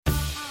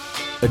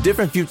A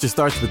different future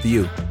starts with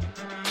you.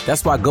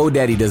 That's why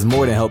GoDaddy does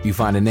more than help you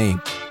find a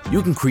name.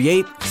 You can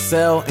create,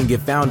 sell, and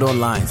get found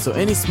online, so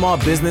any small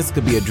business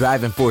could be a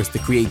driving force to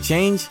create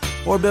change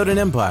or build an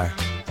empire.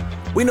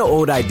 We know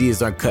old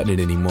ideas aren't cutting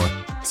it anymore,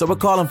 so we're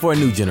calling for a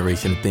new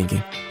generation of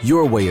thinking,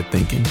 your way of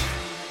thinking.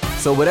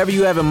 So whatever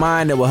you have in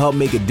mind that will help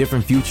make a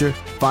different future,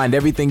 find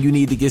everything you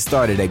need to get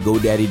started at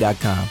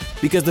GoDaddy.com.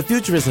 Because the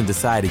future isn't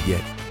decided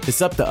yet.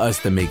 It's up to us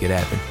to make it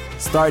happen.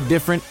 Start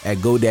different at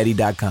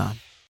GoDaddy.com.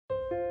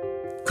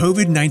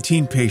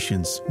 COVID-19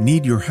 patients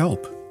need your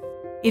help.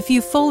 If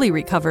you've fully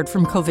recovered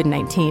from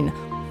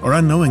COVID-19 or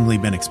unknowingly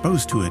been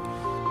exposed to it,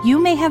 you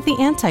may have the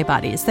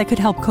antibodies that could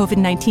help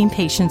COVID-19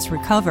 patients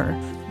recover.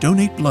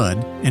 Donate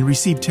blood and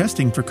receive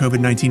testing for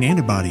COVID-19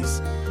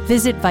 antibodies.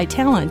 Visit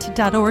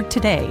Vitalant.org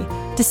today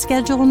to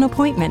schedule an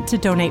appointment to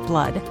donate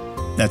blood.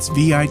 That's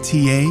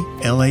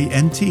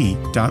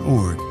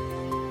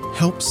Vitalant.org.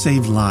 Help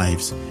save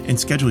lives and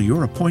schedule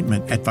your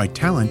appointment at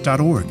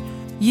Vitalant.org.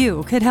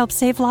 You could help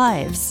save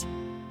lives.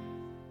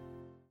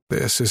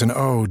 This is an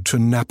ode to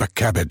Napa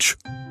cabbage.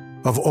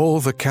 Of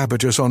all the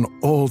cabbages on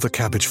all the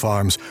cabbage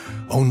farms,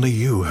 only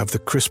you have the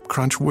crisp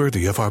crunch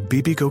worthy of our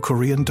Bibigo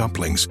Korean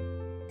dumplings.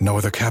 No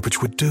other cabbage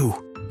would do,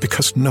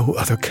 because no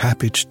other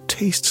cabbage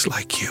tastes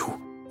like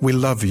you. We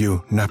love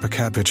you, Napa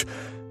cabbage.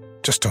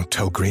 Just don't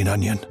tell Green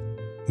Onion.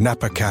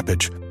 Napa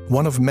cabbage,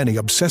 one of many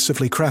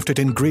obsessively crafted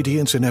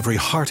ingredients in every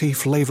hearty,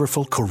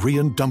 flavorful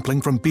Korean dumpling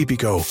from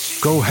Bibigo.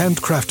 Go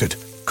handcrafted.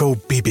 Go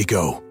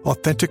Bibigo.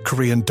 Authentic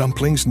Korean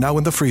dumplings now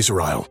in the freezer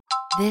aisle.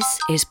 This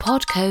is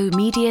Podco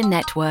Media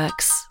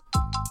Networks.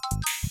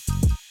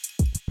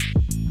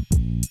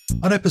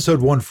 On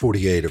episode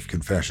 148 of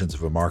Confessions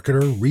of a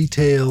Marketer,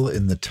 Retail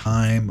in the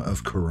Time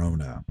of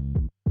Corona.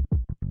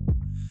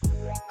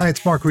 Hi,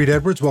 it's Mark Reed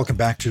Edwards. Welcome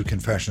back to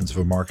Confessions of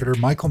a Marketer.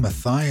 Michael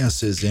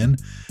Mathias is in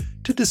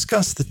to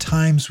discuss the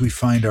times we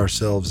find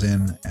ourselves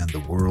in and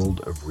the world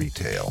of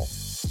retail.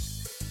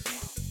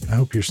 I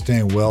hope you're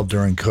staying well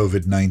during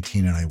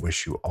COVID-19, and I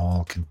wish you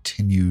all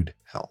continued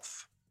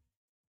health.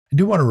 I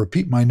do want to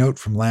repeat my note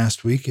from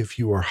last week. If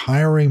you are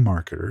hiring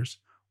marketers,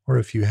 or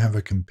if you have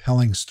a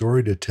compelling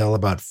story to tell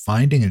about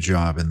finding a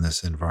job in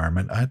this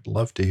environment, I'd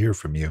love to hear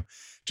from you.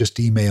 Just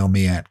email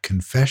me at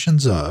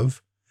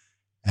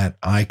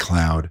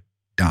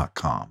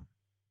confessionsof@icloud.com.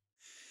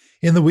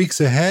 In the weeks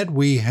ahead,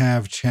 we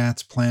have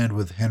chats planned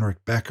with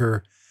Henrik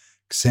Becker,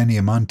 Ksenia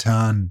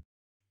Montan,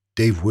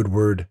 Dave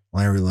Woodward,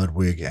 Larry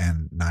Ludwig,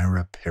 and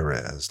Naira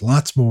Perez.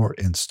 Lots more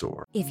in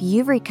store. If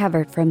you've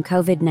recovered from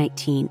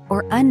COVID-19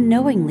 or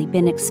unknowingly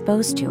been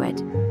exposed to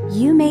it,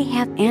 you may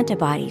have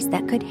antibodies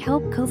that could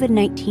help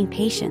COVID-19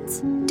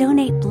 patients.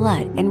 Donate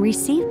blood and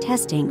receive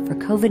testing for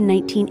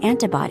COVID-19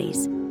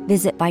 antibodies.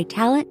 Visit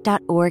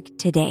Vitalant.org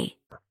today.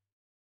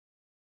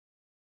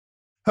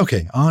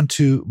 Okay, on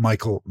to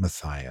Michael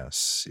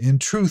Mathias. In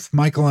truth,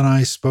 Michael and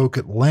I spoke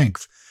at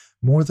length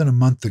more than a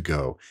month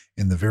ago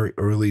in the very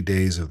early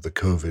days of the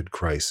COVID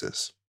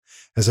crisis.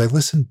 As I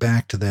listened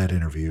back to that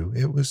interview,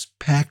 it was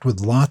packed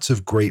with lots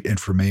of great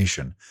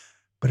information,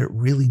 but it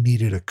really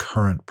needed a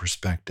current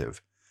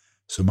perspective.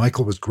 So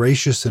Michael was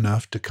gracious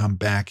enough to come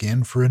back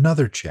in for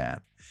another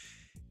chat.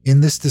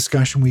 In this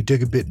discussion, we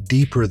dig a bit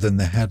deeper than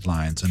the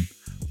headlines and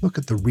look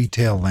at the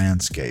retail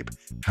landscape,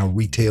 how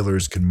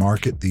retailers can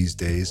market these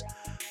days,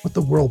 what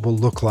the world will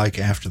look like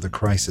after the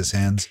crisis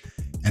ends,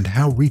 and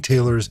how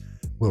retailers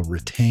will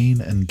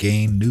retain and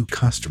gain new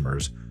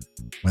customers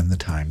when the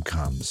time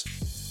comes.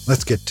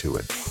 Let's get to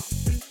it.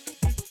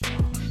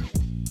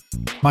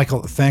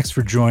 Michael, thanks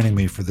for joining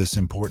me for this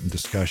important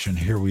discussion.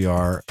 Here we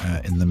are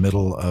in the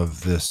middle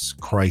of this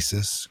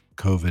crisis,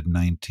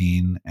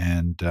 COVID-19,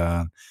 and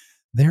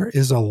there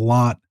is a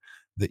lot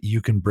that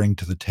you can bring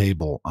to the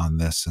table on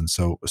this. And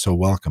so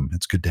welcome.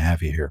 It's good to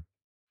have you here.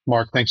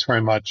 Mark, thanks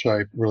very much.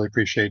 I really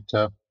appreciate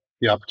the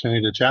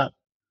opportunity to chat.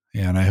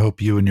 Yeah, and I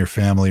hope you and your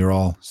family are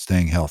all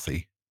staying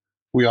healthy.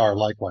 We are,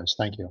 likewise.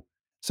 Thank you.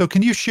 So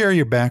can you share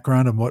your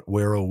background on what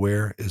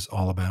WearAware is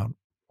all about?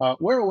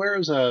 WearAware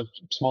is a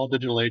small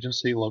digital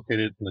agency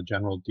located in the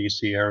general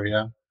DC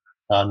area,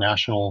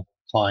 national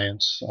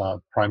clients,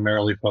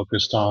 primarily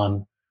focused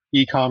on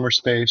e-commerce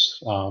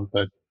space,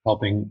 but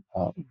helping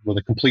with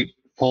a complete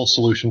full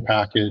solution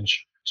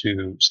package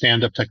to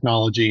stand up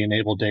technology,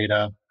 enable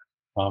data,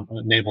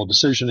 enable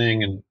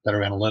decisioning and better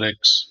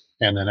analytics,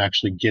 and then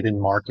actually get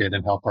in market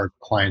and help our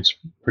clients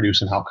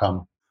produce an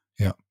outcome.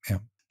 Yeah.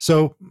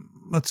 So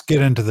let's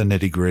get into the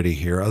nitty gritty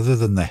here. Other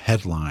than the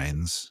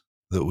headlines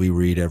that we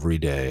read every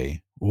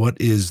day, what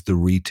is the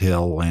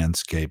retail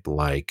landscape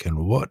like,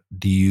 and what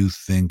do you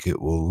think it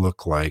will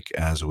look like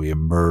as we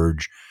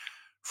emerge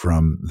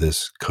from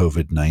this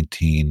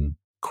COVID-19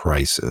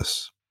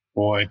 crisis?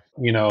 Boy,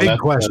 big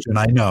question.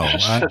 I know.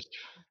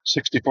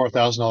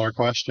 $64,000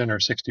 question or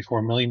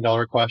 $64 million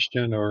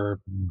question, or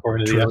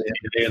according to the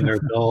FDA and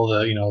their bill,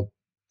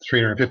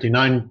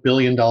 $359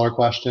 billion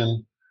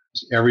question.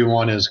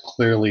 Everyone is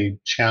clearly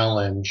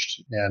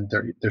challenged, and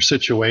their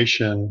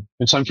situation,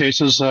 in some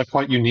cases,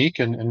 quite unique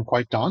and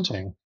quite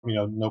daunting.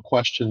 No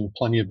question,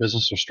 plenty of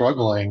businesses are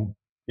struggling.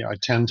 I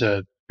tend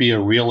to be a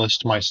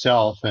realist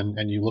myself,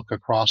 and you look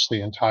across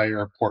the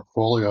entire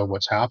portfolio of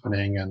what's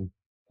happening, and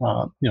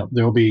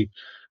there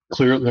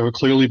will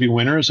clearly be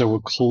winners, there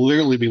will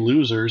clearly be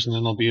losers, and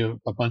then there'll be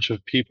a bunch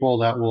of people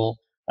that will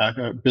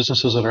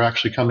businesses that are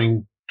actually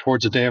coming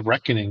towards a day of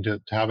reckoning to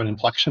have an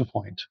inflection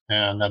point.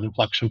 And that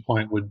inflection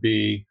point would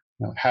be,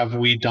 have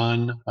we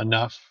done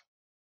enough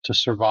to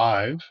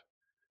survive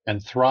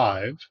and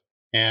thrive?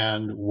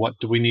 And what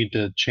do we need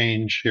to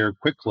change here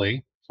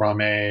quickly from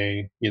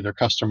a either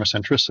customer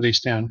centricity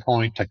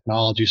standpoint,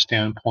 technology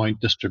standpoint,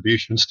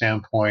 distribution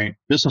standpoint,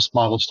 business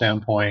model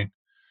standpoint,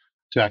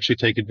 to actually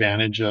take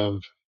advantage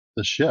of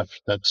the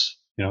shift? That's,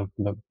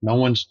 no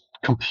one's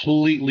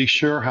completely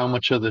sure how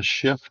much of the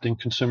shift in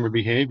consumer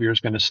behavior is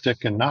going to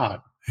stick and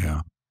not.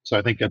 Yeah. So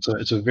I think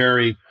it's a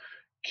very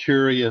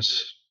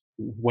curious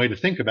way to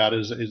think about it.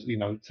 Is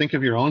think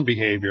of your own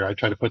behavior. I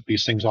try to put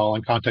these things all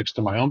in context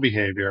to my own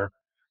behavior.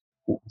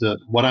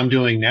 What I'm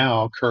doing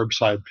now,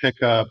 curbside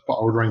pickup,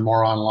 ordering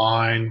more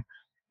online,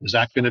 is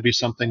that going to be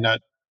something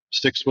that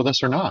sticks with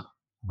us or not?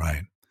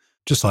 Right.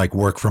 Just like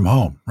work from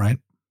home, right?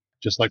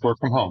 Just like work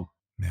from home.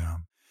 Yeah.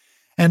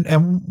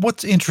 And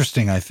what's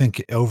interesting, I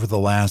think, over the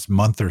last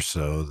month or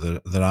so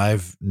that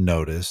I've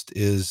noticed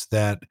is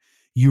that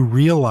you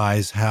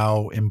realize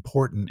how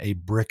important a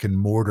brick and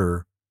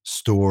mortar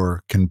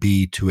store can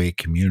be to a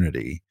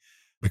community.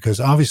 Because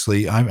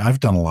obviously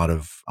I've done a lot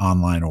of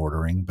online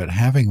ordering, but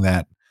having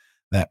that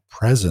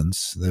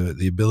presence,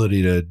 the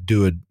ability to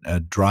do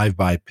a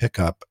drive-by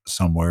pickup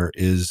somewhere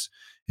is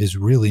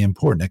really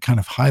important. It kind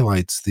of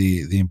highlights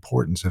the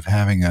importance of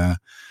having an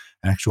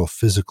actual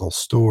physical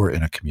store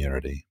in a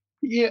community.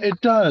 Yeah, it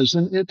does.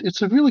 And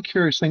it's a really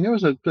curious thing. There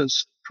was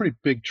this pretty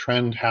big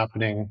trend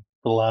happening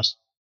for the last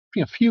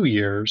few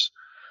years,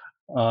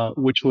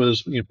 which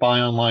was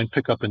buy online,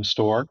 pick up in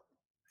store.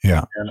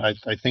 Yeah. And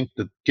I think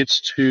that gets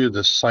to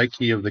the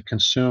psyche of the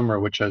consumer,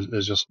 which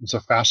is just, it's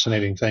a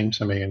fascinating thing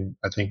to me. And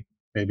I think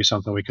maybe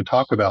something we could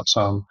talk about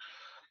some,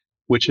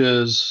 which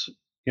is,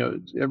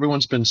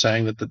 everyone's been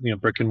saying that the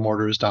brick and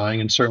mortar is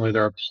dying. And certainly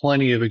there are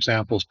plenty of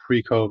examples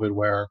pre-COVID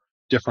where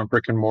different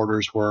brick and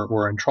mortars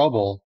were in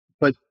trouble.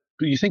 But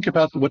you think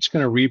about what's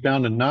going to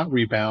rebound and not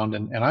rebound.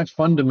 And I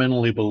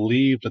fundamentally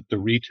believe that the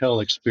retail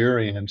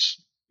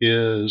experience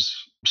is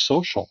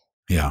social.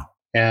 Yeah.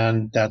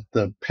 And that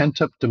the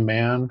pent up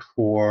demand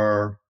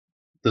for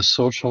the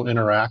social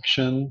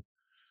interaction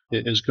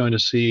is going to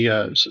see,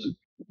 it's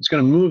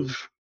going to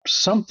move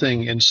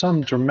something in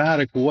some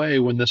dramatic way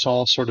when this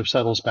all sort of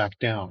settles back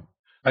down.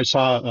 I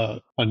saw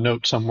a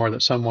note somewhere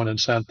that someone had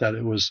sent that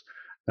it was,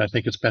 I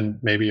think it's been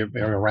maybe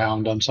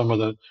around on some of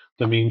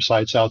the meme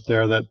sites out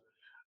there, that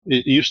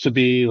it used to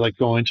be like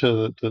going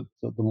to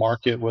the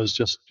market was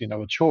just,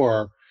 a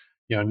chore.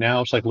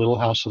 Now it's like Little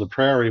House of the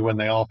Prairie. When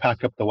they all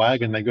pack up the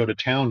wagon, they go to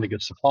town to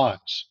get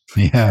supplies.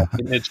 Yeah.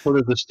 And it's sort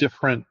of this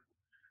different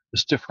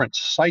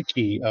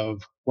psyche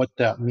of what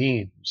that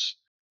means.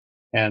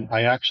 And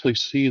I actually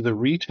see the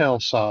retail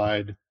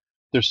side.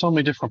 There's so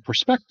many different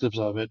perspectives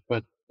of it,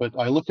 but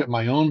I look at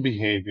my own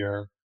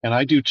behavior, and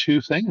I do two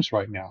things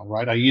right now,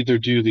 right? I either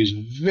do these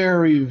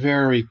very,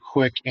 very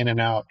quick in and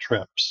out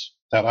trips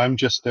that I'm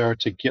just there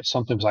to get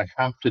something because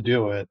I have to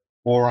do it,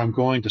 or I'm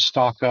going to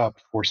stock up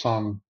for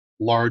some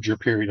larger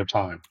period of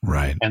time.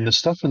 Right. And the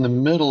stuff in the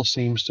middle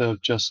seems to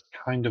just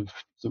kind of,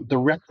 the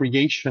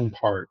recreation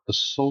part, the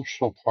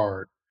social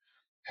part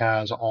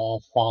has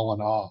all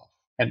fallen off.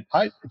 And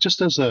I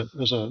just, as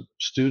a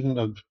student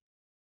of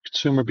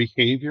consumer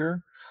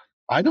behavior,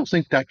 I don't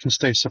think that can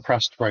stay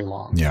suppressed very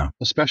long. Yeah.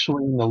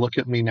 Especially in the look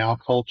at me now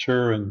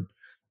culture and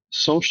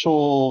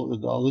all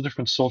the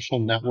different social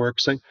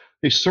networks.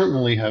 They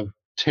certainly have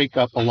take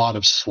up a lot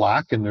of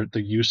slack, and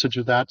the usage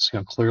of that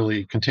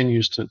clearly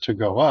continues to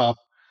go up.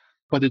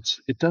 But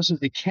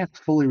it can't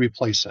fully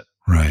replace it.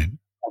 Right.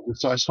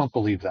 So I just don't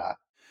believe that.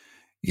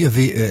 Yeah,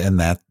 and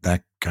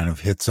that kind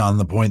of hits on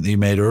the point that you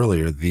made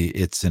earlier.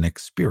 It's an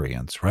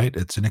experience, right?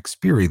 It's an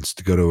experience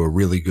to go to a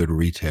really good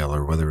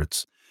retailer, whether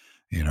it's,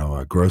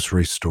 a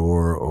grocery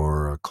store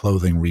or a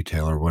clothing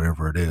retailer,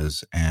 whatever it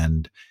is,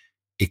 and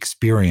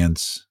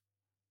experience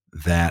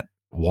that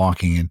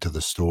walking into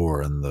the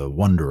store and the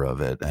wonder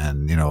of it.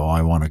 And,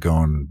 I want to go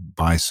and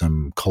buy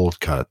some cold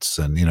cuts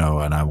and,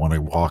 and I want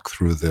to walk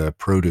through the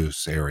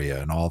produce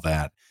area and all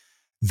that.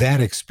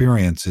 That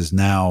experience is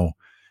now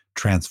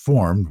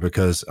transformed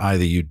because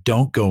either you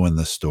don't go in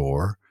the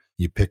store,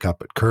 you pick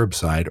up at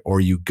curbside, or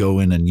you go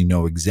in and you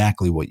know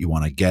exactly what you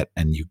want to get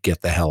and you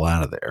get the hell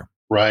out of there.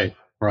 Right.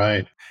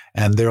 Right.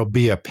 And there'll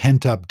be a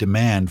pent up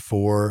demand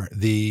for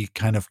the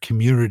kind of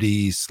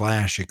community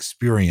 /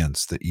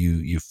 experience that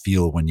you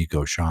feel when you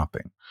go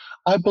shopping.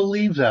 I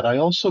believe that. I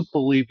also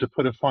believe, to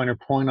put a finer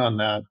point on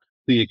that,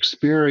 the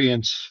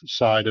experience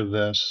side of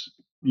this,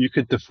 you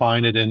could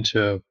define it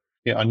into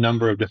a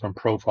number of different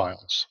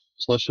profiles.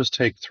 So let's just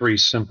take three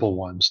simple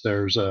ones.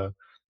 You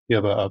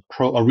have a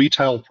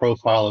retail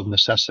profile of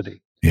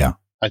necessity. Yeah.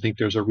 I think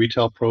there's a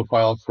retail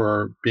profile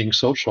for being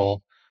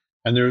social,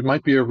 and there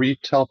might be a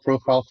retail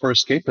profile for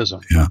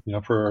escapism. Yeah.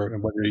 For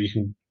whether you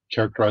can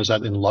characterize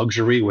that in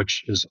luxury,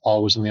 which is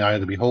always in the eye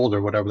of the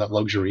beholder, whatever that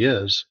luxury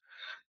is.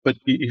 But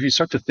if you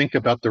start to think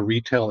about the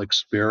retail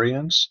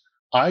experience,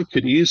 I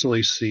could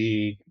easily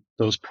see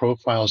those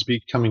profiles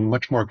becoming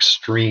much more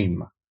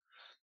extreme,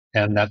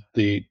 and that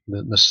the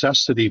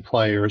necessity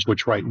players,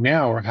 which right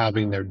now are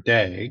having their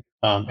day,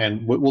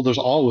 and well, there's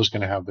always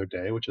going to have their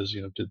day, which is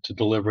to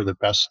deliver the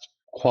best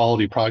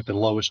quality product at the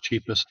lowest,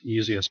 cheapest,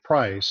 easiest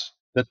price.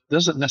 That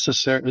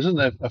isn't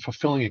a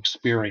fulfilling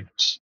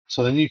experience.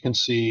 So then you can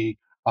see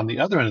on the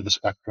other end of the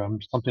spectrum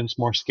something that's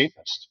more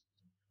escapist.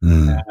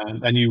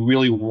 And you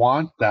really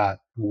want that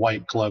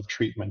white glove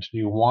treatment.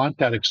 You want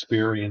that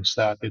experience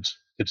that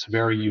it's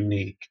very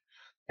unique.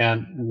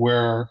 And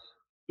where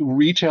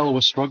retail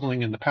was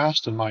struggling in the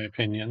past, in my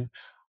opinion,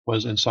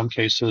 was in some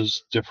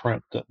cases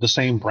different. The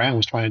same brand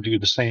was trying to do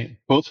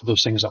both of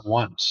those things at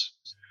once.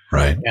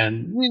 Right.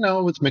 And,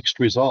 with mixed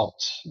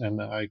results. And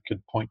I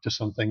could point to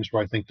some things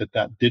where I think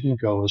that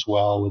didn't go as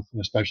well, with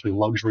especially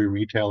luxury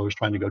retailers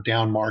trying to go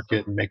down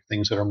market and make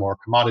things that are more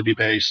commodity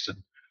based and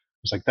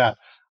things like that.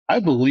 I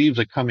believe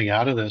that coming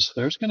out of this,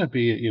 there's going to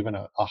be even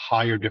a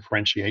higher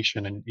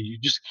differentiation, and you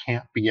just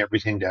can't be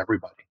everything to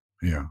everybody.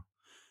 Yeah.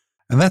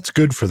 And that's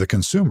good for the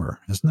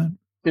consumer, isn't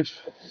it?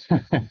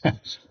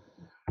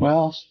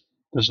 Well,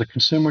 does the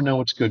consumer know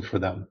what's good for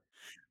them?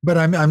 But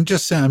I'm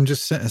just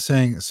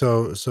saying.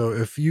 So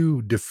if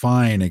you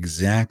define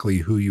exactly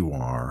who you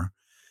are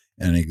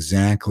and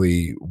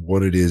exactly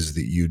what it is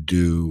that you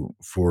do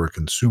for a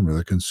consumer,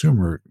 the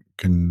consumer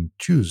can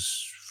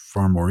choose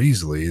far more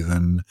easily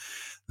than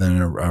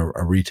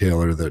a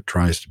retailer that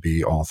tries to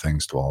be all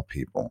things to all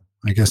people.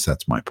 I guess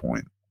that's my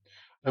point.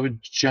 I would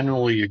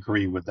generally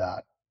agree with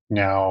that.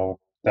 Now,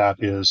 that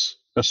is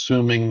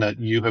assuming that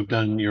you have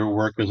done your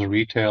work as a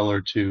retailer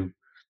to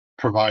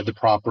provide the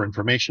proper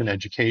information,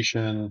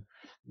 education,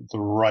 the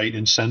right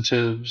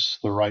incentives,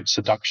 the right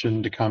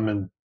seduction to come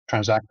and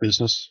transact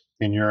business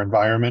in your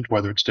environment,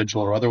 whether it's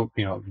digital or other,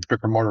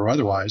 brick or mortar or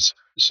otherwise.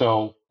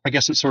 So I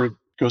guess it sort of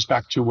goes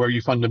back to where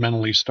you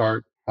fundamentally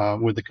start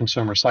with the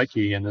consumer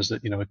psyche, and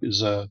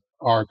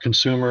are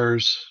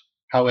consumers,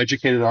 how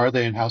educated are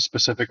they, and how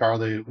specific are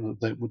they?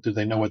 Do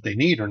they know what they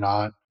need or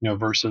not?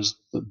 Versus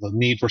the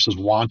need versus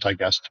want, I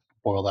guess, to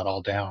boil that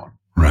all down.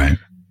 Right.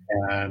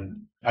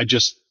 And I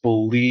just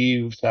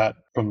believe that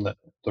from the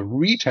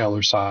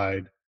retailer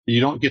side,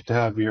 you don't get to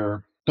have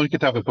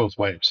it both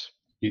ways.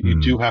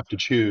 You do have to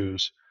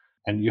choose,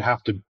 and you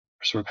have to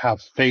sort of have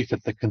faith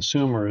that the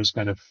consumer is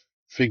going to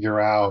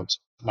figure out,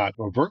 not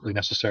overtly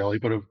necessarily,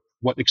 but of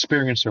what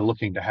experience they're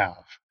looking to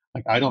have.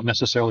 Like, I don't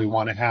necessarily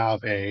want to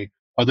have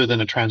other than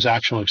a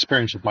transactional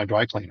experience with my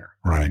dry cleaner.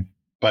 Right.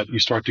 But you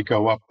start to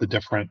go up the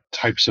different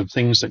types of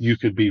things that you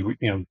could be,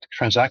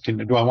 transacting.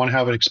 Do I want to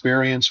have an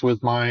experience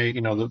with my,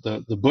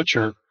 the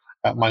butcher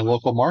at my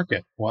local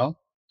market? Well,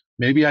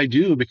 maybe I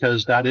do,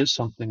 because that is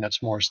something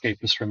that's more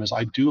escapist for me. Is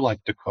I do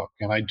like to cook,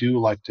 and I do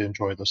like to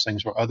enjoy those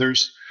things where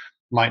others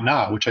might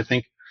not, which I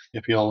think,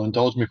 if you'll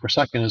indulge me for a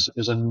second,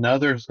 is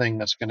another thing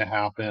that's going to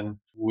happen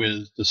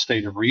with the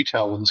state of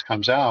retail when this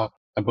comes out.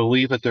 I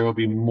believe that there will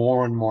be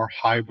more and more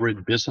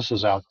hybrid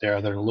businesses out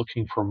there that are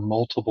looking for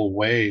multiple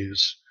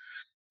ways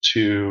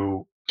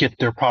to get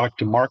their product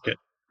to market.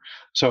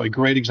 So a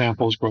great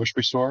example is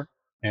grocery store.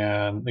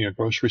 And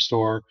grocery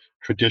store,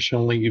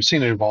 traditionally, you've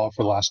seen it evolve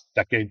for the last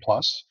decade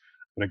plus,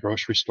 but a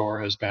grocery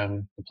store has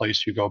been the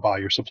place you go buy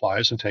your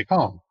supplies and take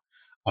home.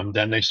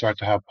 Then they start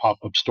to have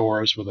pop-up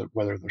stores,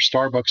 whether there's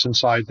Starbucks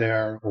inside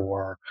there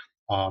or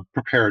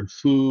prepared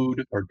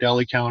food or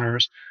deli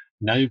counters.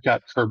 Now you've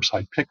got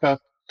curbside pickup.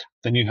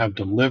 Then you have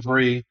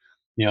delivery.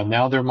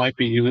 Now there might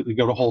be, you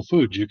go to Whole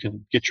Foods, you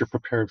can get your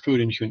prepared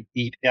food and you can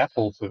eat at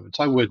Whole Foods.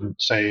 I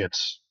wouldn't say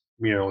it's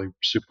really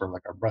super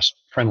like a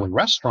friendly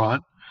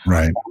restaurant.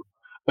 Right.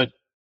 But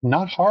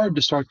not hard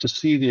to start to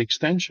see the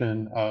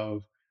extension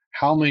of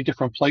how many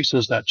different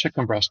places that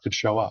chicken breast could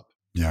show up.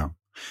 Yeah.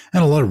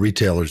 And a lot of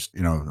retailers,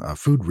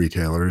 food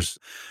retailers,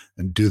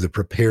 do the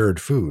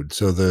prepared food.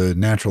 So the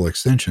natural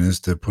extension is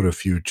to put a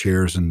few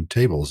chairs and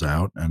tables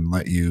out and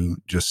let you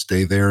just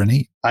stay there and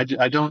eat. I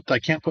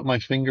can't put my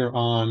finger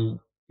on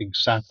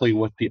exactly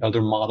what the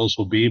other models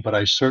will be, but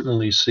I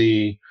certainly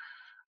see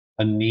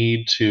a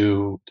need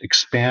to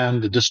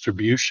expand the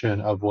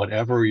distribution of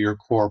whatever your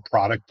core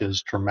product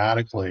is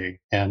dramatically,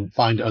 and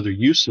find other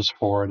uses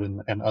for it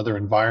and other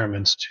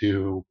environments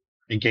to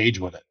engage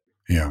with it.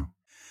 Yeah.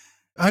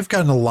 I've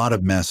gotten a lot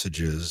of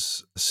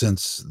messages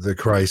since the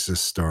crisis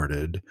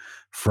started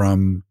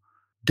from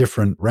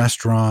different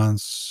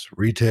restaurants,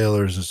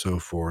 retailers, and so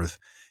forth,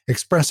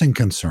 expressing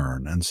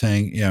concern and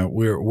saying,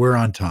 we're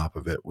on top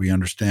of it. We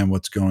understand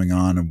what's going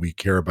on, and we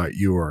care about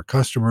you, our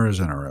customers,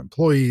 and our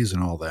employees,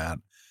 and all that.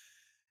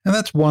 And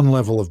that's one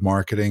level of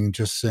marketing,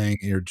 just saying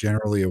you're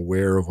generally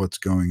aware of what's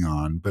going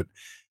on. But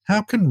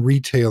how can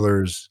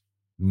retailers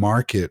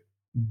market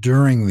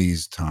during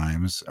these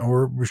times,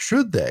 or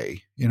should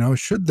they?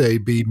 Should they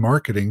be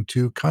marketing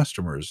to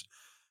customers?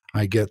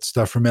 I get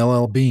stuff from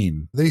LL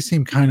Bean. They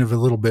seem kind of a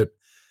little bit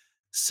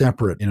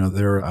separate.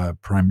 They're a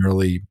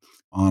primarily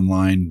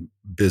online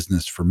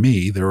business for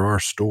me. There are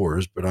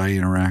stores, but I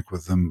interact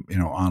with them,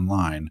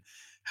 online.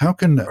 How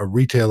can a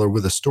retailer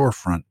with a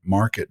storefront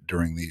market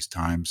during these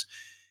times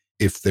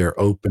if they're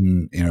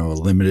open, a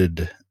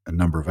limited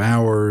number of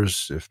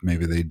hours, if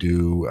maybe they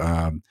do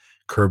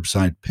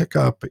curbside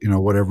pickup,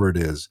 whatever it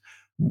is?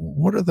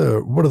 What are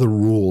the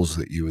rules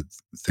that you would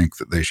think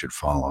that they should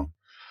follow?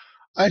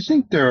 I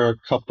think there are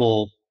a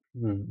couple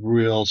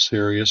real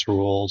serious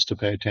rules to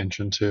pay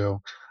attention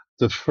to.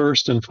 The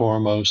first and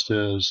foremost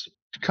is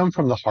come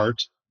from the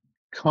heart,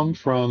 come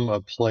from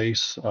a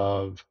place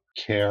of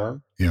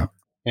care. Yeah.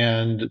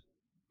 And,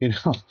 you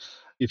know,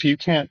 if you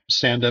can't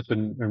stand up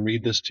and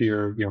read this to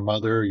your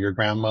mother, or your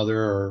grandmother,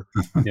 or,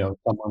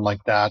 someone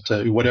like that,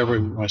 whatever,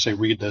 when I say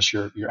read this,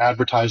 your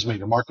advertisement,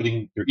 your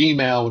marketing, your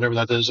email, whatever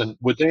that is, and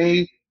would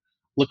they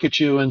look at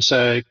you and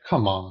say,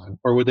 "Come on,"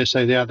 or would they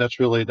say, "Yeah, that's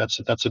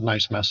a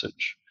nice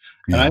message"?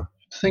 And I Yeah.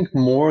 think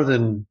more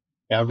than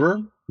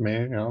ever,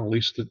 at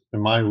least in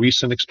my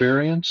recent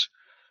experience,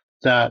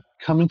 that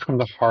coming from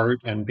the heart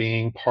and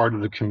being part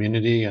of the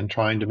community and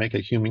trying to make a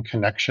human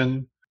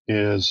connection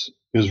is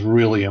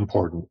really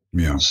important.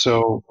 Yeah.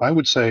 So I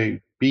would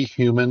say be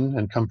human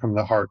and come from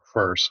the heart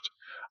first.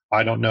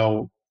 I don't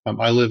know.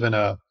 I live in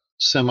a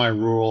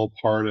semi-rural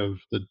part of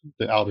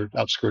the outer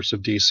outskirts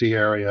of DC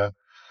area,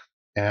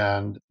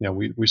 and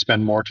we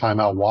spend more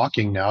time out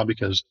walking now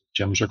because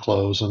gyms are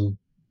closed and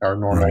our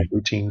normal Right.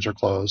 routines are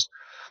closed.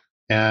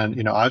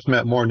 And I've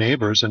met more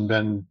neighbors and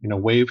been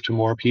waved to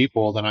more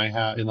people than I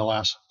have in the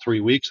last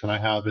 3 weeks than I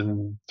have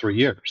in 3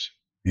 years.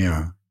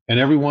 Yeah. And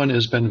everyone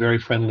has been very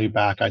friendly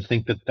back. I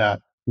think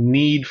that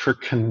need for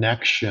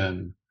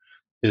connection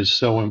is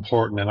so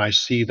important, and I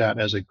see that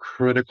as a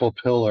critical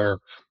pillar,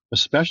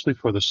 especially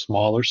for the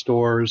smaller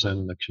stores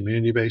and the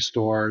community-based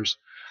stores.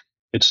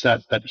 It's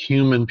that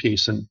human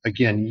piece. And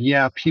again,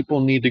 yeah, people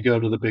need to go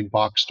to the big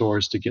box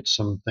stores to get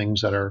some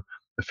things that are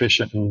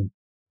efficient, and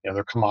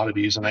they're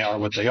commodities and they are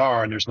what they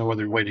are, and there's no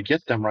other way to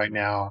get them right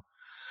now.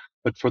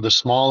 But for the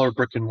smaller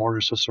brick and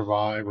mortars to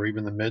survive, or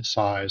even the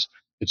mid-size,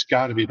 it's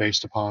got to be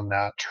based upon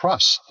that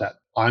trust that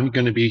I'm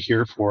going to be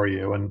here for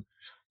you. And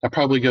that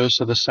probably goes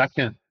to the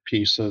second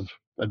piece of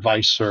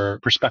advice or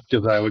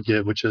perspective that I would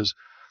give, which is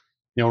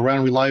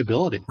around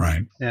reliability.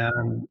 Right.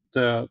 And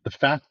the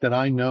fact that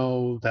I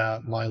know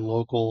that my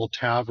local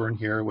tavern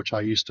here, which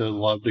I used to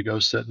love to go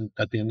sit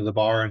at the end of the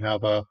bar and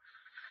have a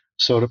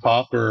soda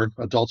pop or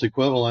adult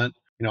equivalent,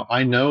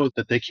 I know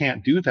that they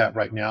can't do that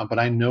right now, but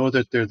I know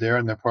that they're there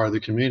and they're part of the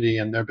community,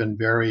 and they've been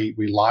very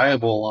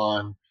reliable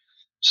on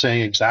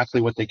saying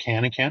exactly what they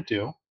can and can't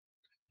do.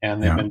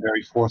 And they've Yeah. been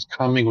very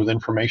forthcoming with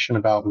information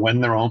about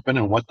when they're open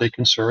and what they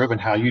can serve and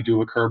how you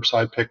do a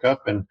curbside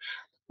pickup and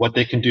what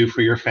they can do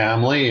for your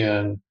family.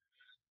 And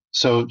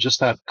so just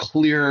that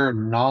clear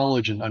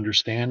knowledge and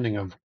understanding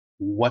of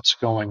what's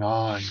going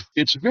on,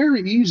 it's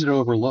very easy to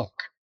overlook.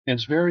 And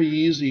it's very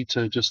easy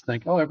to just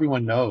think, oh,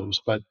 everyone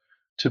knows, but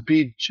to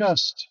be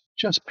just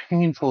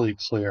painfully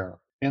clear.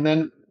 And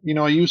then,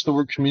 I used the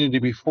word community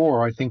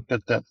before. I think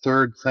that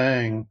third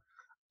thing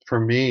for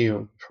me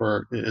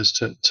is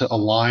to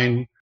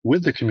align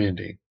with the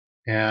community.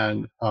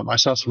 And I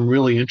saw some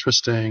really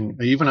interesting,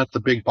 even at the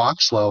big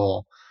box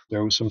level,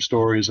 there was some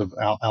stories of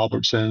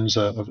Albertsons.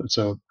 It's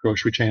a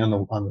grocery chain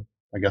on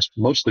I guess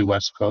mostly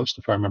West Coast,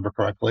 if I remember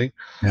correctly.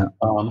 Yeah.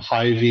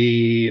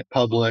 Hy-Vee,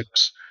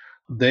 Publix.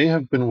 They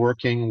have been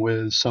working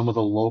with some of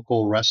the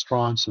local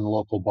restaurants and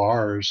local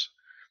bars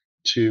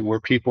to where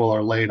people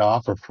are laid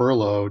off or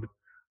furloughed.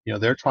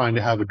 They're trying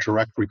to have a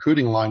direct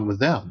recruiting line with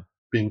them,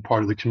 being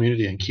part of the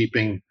community and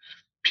keeping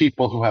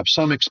people who have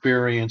some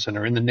experience and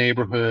are in the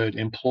neighborhood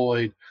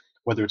employed,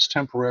 whether it's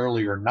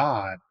temporarily or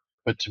not,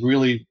 but to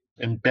really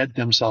embed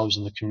themselves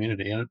in the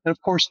community. And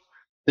of course,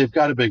 they've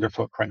got a bigger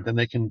footprint and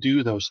they can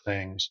do those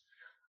things.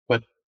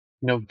 But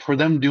for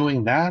them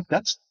doing that,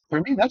 that's for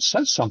me, that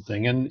says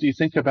something. And do you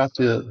think about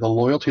the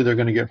loyalty they're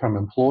going to get from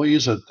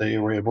employees, that they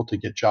were able to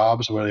get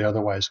jobs where they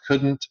otherwise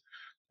couldn't,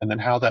 and then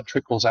how that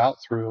trickles out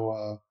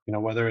through,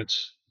 whether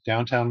it's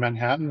downtown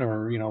Manhattan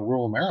or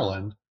rural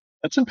Maryland,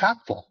 that's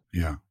impactful.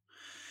 Yeah.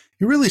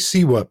 You really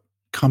see what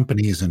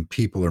companies and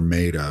people are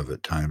made of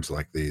at times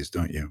like these,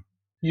 don't you?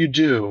 You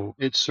do.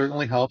 It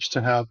certainly helps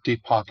to have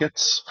deep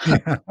pockets.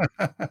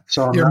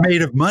 So You're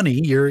made of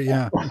money.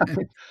 Yeah.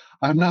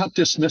 I'm not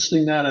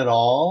dismissing that at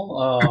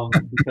all,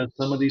 because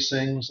some of these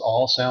things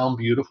all sound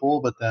beautiful,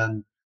 but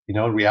then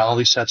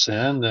reality sets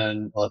in,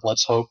 and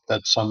let's hope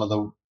that some of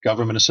the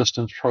government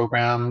assistance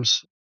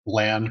programs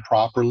land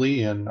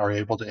properly and are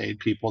able to aid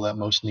people that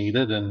most need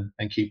it, and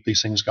keep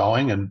these things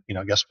going. And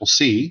I guess we'll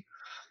see,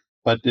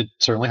 but it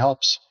certainly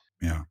helps.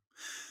 Yeah.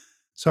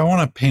 So I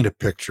want to paint a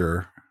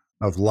picture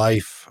of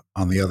life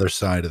on the other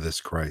side of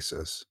this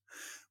crisis,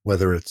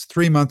 whether it's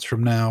 3 months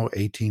from now,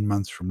 18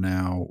 months from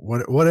now,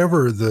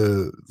 whatever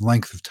the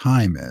length of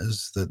time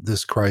is that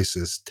this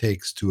crisis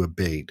takes to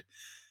abate.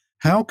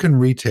 How can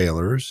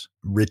retailers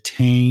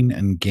retain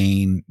and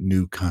gain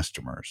new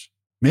customers?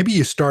 Maybe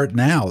you start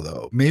now,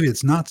 though. Maybe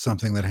it's not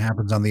something that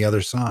happens on the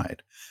other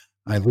side.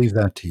 I leave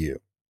that to you.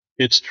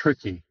 It's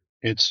tricky.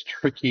 it's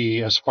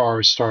tricky as far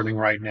as starting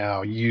right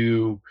now.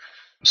 You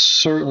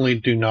certainly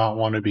do not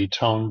want to be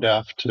tone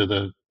deaf to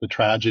the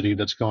tragedy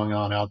that's going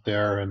on out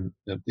there and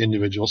the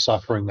individual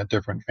suffering that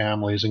different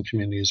families and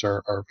communities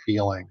are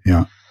feeling.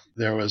 Yeah.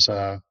 There was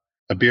a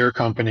beer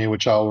company,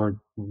 which I'll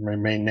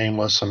remain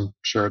nameless. I'm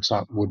sure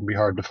wouldn't be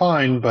hard to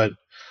find, but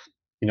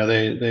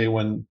they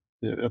when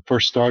it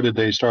first started,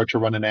 they started to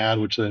run an ad,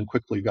 which then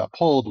quickly got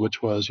pulled,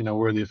 which was,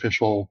 we're the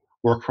official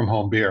work from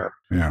home beer.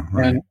 Yeah.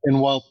 Right. And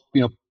while,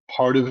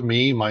 part of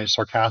me, my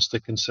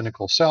sarcastic and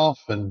cynical self,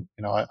 and,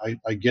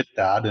 I get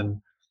that.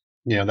 And,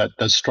 that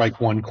does strike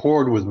one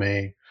chord with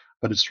me,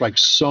 but it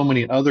strikes so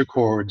many other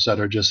chords that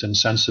are just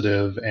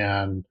insensitive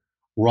and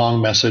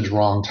wrong message,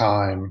 wrong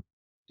time.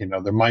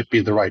 There might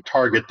be the right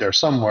target there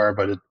somewhere,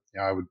 but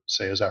I would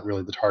say, is that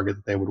really the target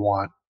that they would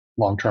want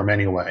long term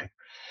anyway?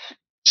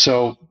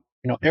 So,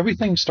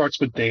 everything starts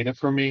with data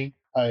for me.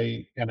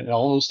 And it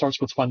all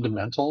starts with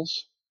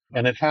fundamentals,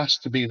 and it has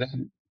to be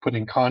then put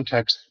in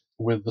context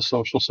with the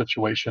social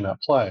situation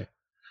at play.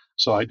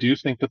 So I do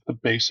think that the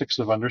basics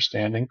of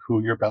understanding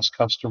who your best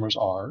customers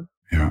are,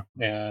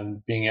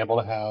 and being able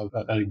to have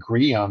an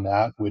agree on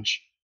that,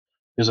 which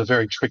is a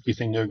very tricky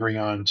thing to agree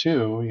on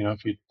too.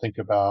 If you think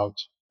about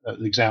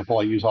the example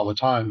I use all the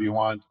time, do you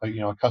want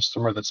a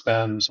customer that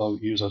spends, I'll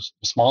use a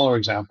smaller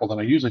example than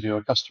I usually do,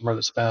 a customer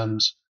that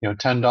spends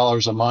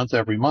 $10 a month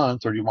every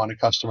month, or do you want a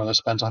customer that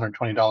spends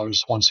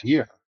 $120 once a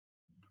year?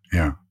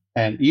 Yeah.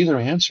 And either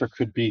answer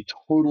could be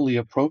totally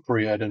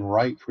appropriate and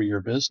right for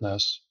your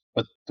business.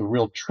 But the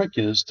real trick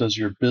is, does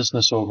your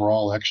business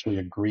overall actually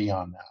agree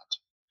on that?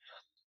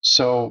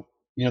 So,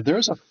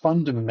 there's a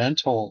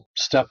fundamental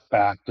step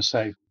back to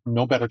say,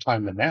 no better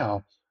time than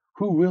now,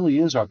 who really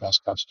is our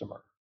best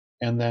customer?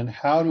 And then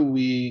how do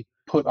we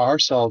put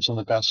ourselves in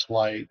the best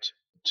light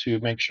to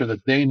make sure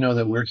that they know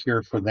that we're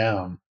here for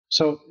them?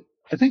 So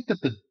I think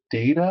that the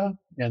data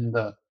and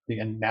the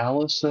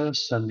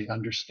analysis and the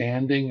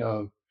understanding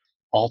of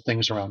all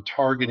things around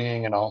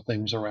targeting and all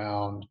things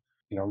around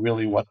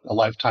really what a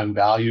lifetime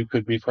value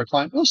could be for a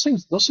client, those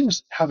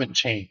things haven't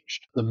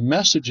changed. The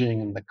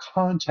messaging and the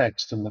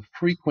context and the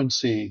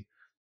frequency,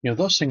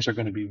 those things are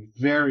going to be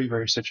very,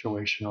 very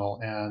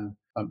situational, and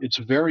it's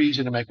very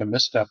easy to make a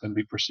misstep and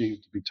be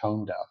perceived to be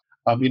tone deaf.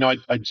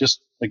 I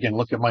just, again,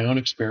 look at my own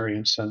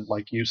experience, and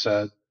like you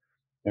said,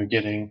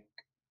 getting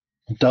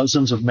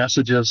dozens of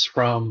messages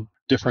from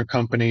different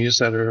companies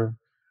that are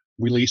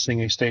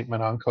releasing a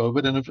statement on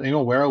COVID,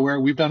 and where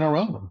we've done our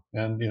own,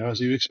 and as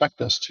you expect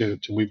us to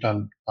we've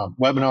done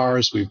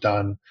webinars, we've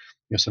done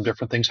some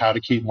different things, how to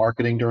keep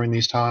marketing during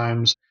these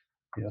times.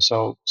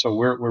 So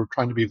we're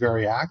trying to be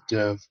very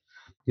active.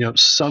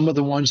 Some of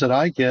the ones that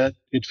I get,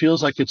 it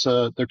feels like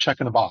they're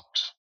checking a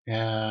box,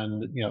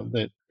 and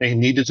that they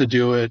needed to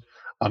do it.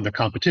 The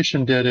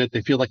competition did it.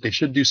 They feel like they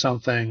should do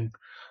something,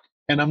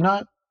 and I'm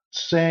not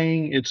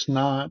saying it's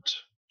not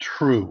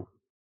true.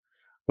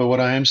 But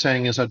what I am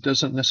saying is that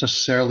doesn't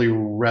necessarily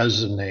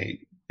resonate.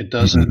 It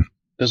doesn't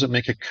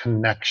make a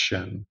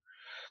connection.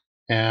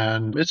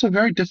 And it's a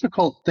very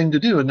difficult thing to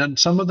do. And then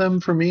some of them,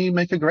 for me,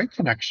 make a great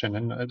connection.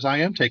 And as I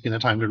am taking the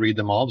time to read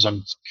them all, because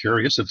I'm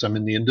curious, as I'm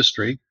in the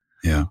industry.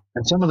 Yeah.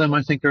 And some of them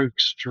I think are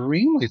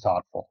extremely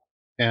thoughtful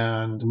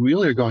and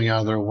really are going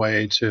out of their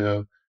way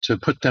to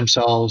put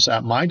themselves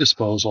at my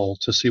disposal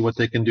to see what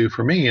they can do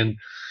for me. And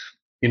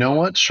you know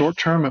what? Short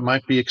term, it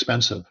might be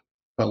expensive.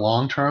 But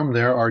long term,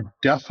 there are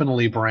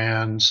definitely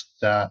brands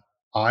that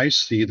I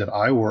see, that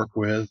I work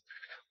with,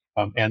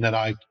 and that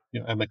I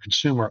am a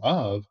consumer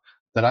of,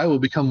 that I will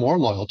become more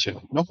loyal to.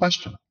 No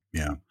question.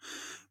 Yeah.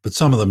 But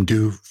some of them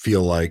do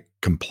feel like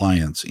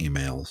compliance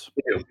emails.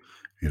 They do.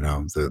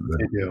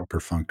 The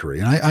perfunctory.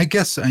 And I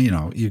guess,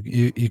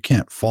 you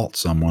can't fault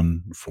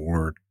someone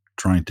for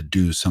trying to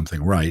do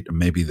something right.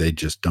 Maybe they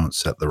just don't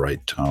set the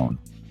right tone.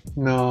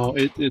 No,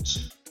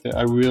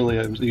 I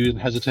was even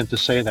hesitant to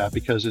say that,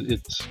 because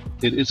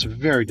it's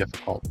very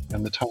difficult,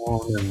 and the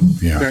tone,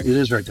 and it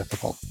is very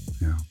difficult.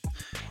 Yeah.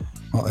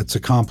 Well, it's a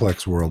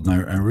complex world,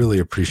 and I really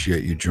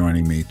appreciate you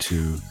joining me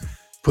to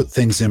put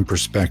things in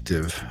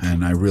perspective,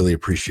 and I really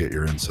appreciate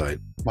your insight.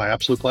 My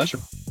absolute pleasure.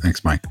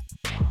 Thanks, Mike.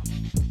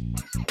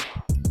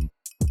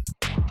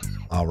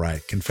 All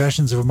right.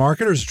 Confessions of a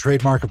Marketer is a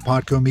trademark of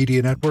Podco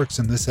Media Networks,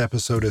 and this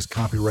episode is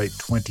copyright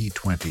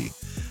 2020.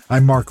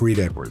 I'm Mark Reed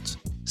Edwards.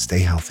 Stay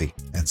healthy,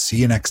 and see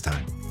you next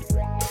time.